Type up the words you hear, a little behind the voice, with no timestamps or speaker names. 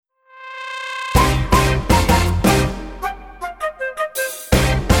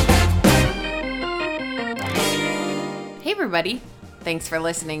everybody. Thanks for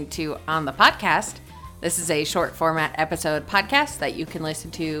listening to On the Podcast. This is a short format episode podcast that you can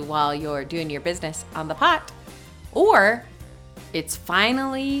listen to while you're doing your business on the pot. Or it's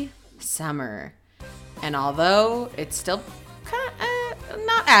finally summer. And although it's still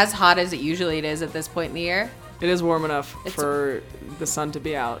not as hot as it usually is at this point in the year. It is warm enough for the sun to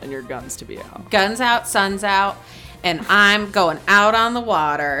be out and your guns to be out. Guns out, sun's out. And I'm going out on the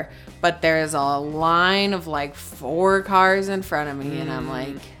water. But there's a line of like 4 cars in front of me. And I'm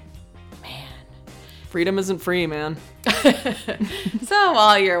like, man. Freedom isn't free, man. So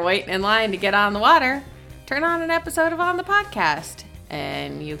while you're waiting in line to get on the water, turn on an episode of On the Podcast.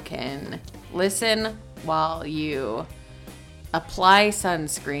 And you can listen while you apply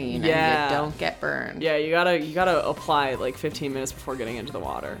sunscreen and you don't get burned. Yeah, you gotta apply like 15 minutes before getting into the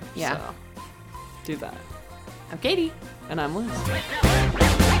water. Yeah. So do that. I'm Katie. And I'm Liz.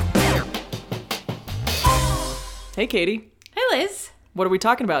 Hey, Katie. Hey, Liz. What are we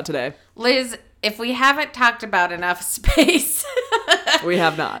talking about today? Liz, if we haven't talked about enough space... We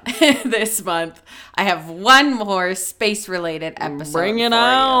have not. This month, I have one more space-related episode. Bring it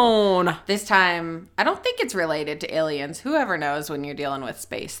on. You. This time, I don't think it's related to aliens. Whoever knows when you're dealing with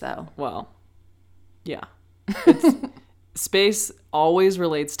space, though. Well, yeah. Space always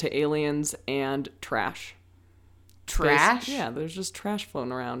relates to aliens and trash. Trash? Space, yeah, there's just trash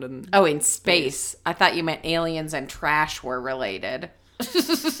floating around. In space. I thought you meant aliens and trash were related.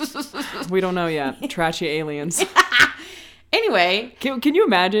 We don't know yet. Trashy aliens. Anyway. Can you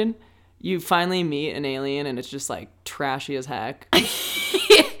imagine you finally meet an alien and it's just like trashy as heck?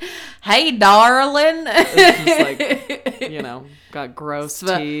 Hey, darling. It's just like, got gross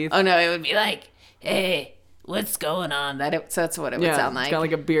teeth. Oh, no, it would be like, hey, what's going on? So that's what it would sound like. It's got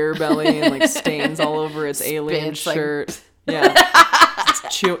like a beer belly and like stains all over its alien shirt. Like... Yeah.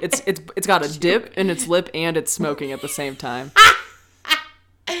 It's got a dip in its lip and it's smoking at the same time.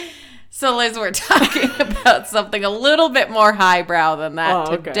 So, Liz, we're talking about something a little bit more highbrow than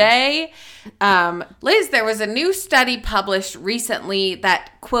that today. Liz, there was a new study published recently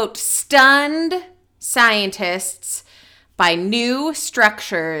that, quote, stunned scientists by new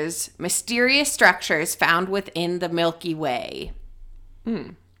mysterious structures found within the Milky Way.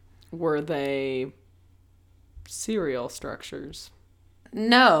 Were they cereal structures?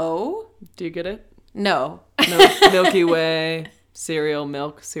 No. Do you get it? No. Milky Way, cereal,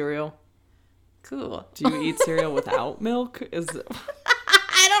 milk, cereal. Cool. Do you eat cereal without milk? I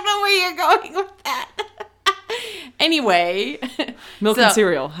don't know where you're going with that. Anyway. Milk and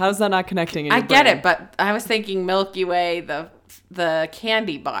cereal. How's that not connecting in your brain? Get it, but I was thinking Milky Way, the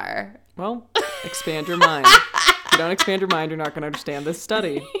candy bar. Well, expand your mind. If you don't expand your mind, you're not going to understand this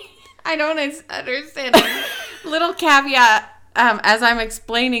study. I don't understand it. Little caveat, as I'm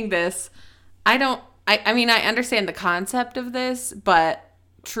explaining this, I understand the concept of this, but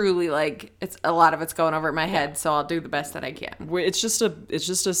truly, like, it's a lot of it's going over my head, so I'll do the best that I can. It's just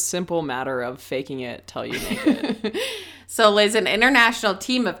a simple matter of faking it till you make it. So, Liz, an international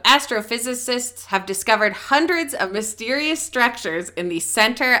team of astrophysicists have discovered hundreds of mysterious structures in the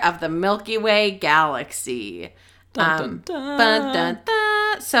center of the Milky Way galaxy. Dun, dun, dun. Dun,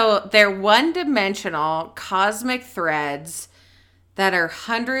 dun. So they're one-dimensional cosmic threads that are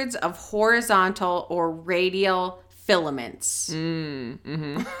hundreds of horizontal or radial filaments.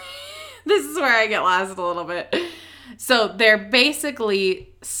 Mm-hmm. This is where I get lost a little bit. So they're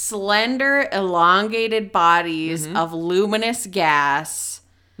basically slender, elongated bodies of luminous gas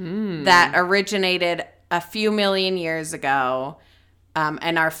that originated a few million years ago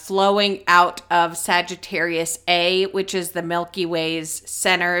and are flowing out of Sagittarius A, which is the Milky Way's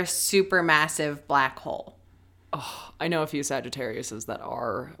center supermassive black hole. Oh, I know a few Sagittariuses that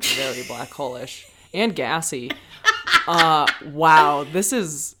are very black hole-ish and gassy. Wow,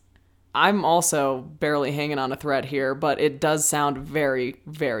 I'm also barely hanging on a thread here, but it does sound very,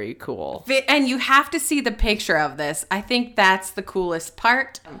 very cool. And you have to see the picture of this. I think that's the coolest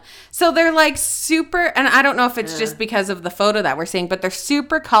part. So they're like super, and I don't know if it's just because of the photo that we're seeing, but they're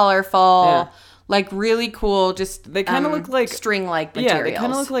super colorful, like really cool. Just they kind of look like string-like materials. Yeah, they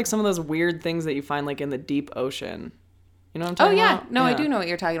kind of look like some of those weird things that you find like in the deep ocean. You know what I'm talking about? No, I do know what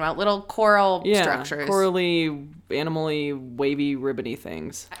you're talking about. Little coral structures. Corally, animally, wavy, ribbony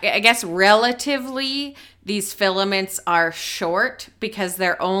things. I guess relatively, these filaments are short because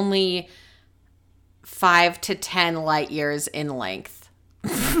they're only 5 to 10 light years in length.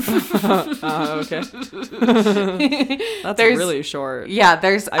 Okay. That's really short. Yeah,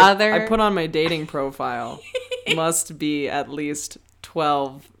 I put on my dating profile. Must be at least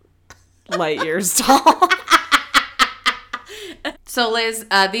 12 light years tall. So, Liz,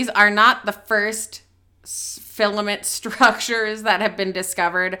 these are not the first filament structures that have been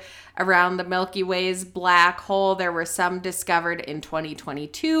discovered around the Milky Way's black hole. There were some discovered in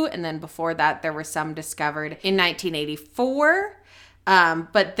 2022, and then before that, there were some discovered in 1984.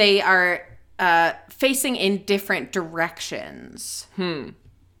 But they are facing in different directions. And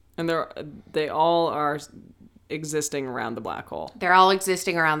they all are existing around the black hole. They're all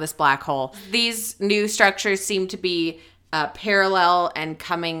existing around this black hole. These new structures seem to be parallel and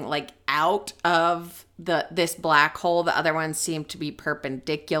coming like out of this black hole. The other ones seem to be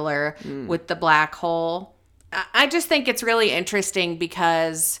perpendicular with the black hole. I just think it's really interesting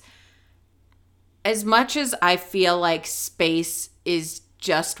because as much as I feel like space is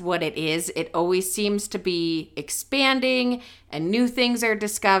just what it is, it always seems to be expanding and new things are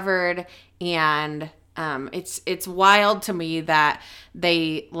discovered, and it's wild to me that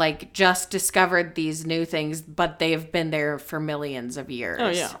they like just discovered these new things, but they've been there for millions of years. Oh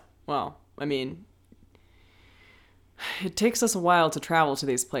yeah. Well, I mean, it takes us a while to travel to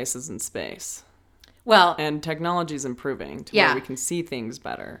these places in space. Well, and technology's improving to where we can see things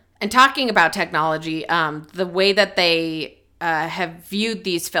better. And talking about technology, the way that they have viewed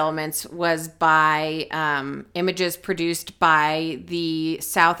these filaments was by images produced by the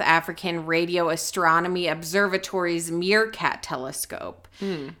South African Radio Astronomy Observatory's Meerkat telescope.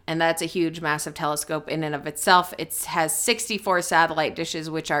 And that's a huge, massive telescope in and of itself. It has 64 satellite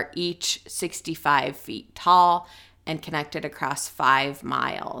dishes, which are each 65 feet tall and connected across 5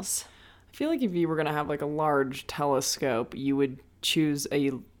 miles. I feel like if you were going to have like a large telescope, you would choose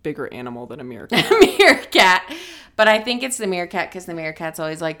a bigger animal than a meerkat. Meerkat. But I think it's the meerkat because the meerkat's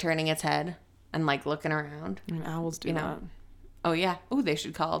always like turning its head and like looking around. I mean, owls do that. Oh, yeah. Oh, they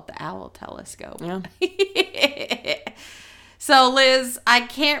should call it the owl telescope. Yeah. So, Liz, I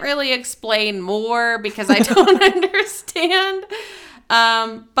can't really explain more because I don't understand.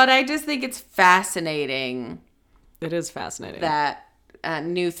 But I just think it's fascinating. It is fascinating. That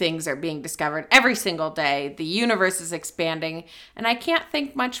new things are being discovered every single day. The universe is expanding, and I can't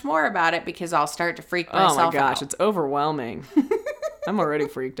think much more about it because I'll start to freak myself out. Oh my gosh, it's overwhelming. I'm already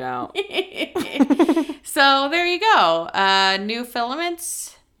freaked out. So there you go. New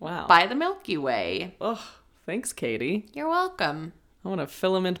filaments by the Milky Way. Oh, thanks, Katie. You're welcome. I want to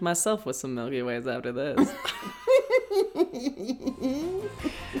filament myself with some Milky Ways after this.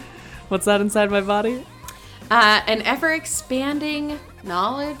 What's that inside my body? An ever-expanding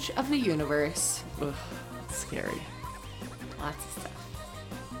knowledge of the universe. Ugh, scary. Lots of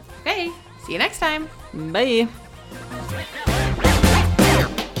stuff. Okay, see you next time. Bye.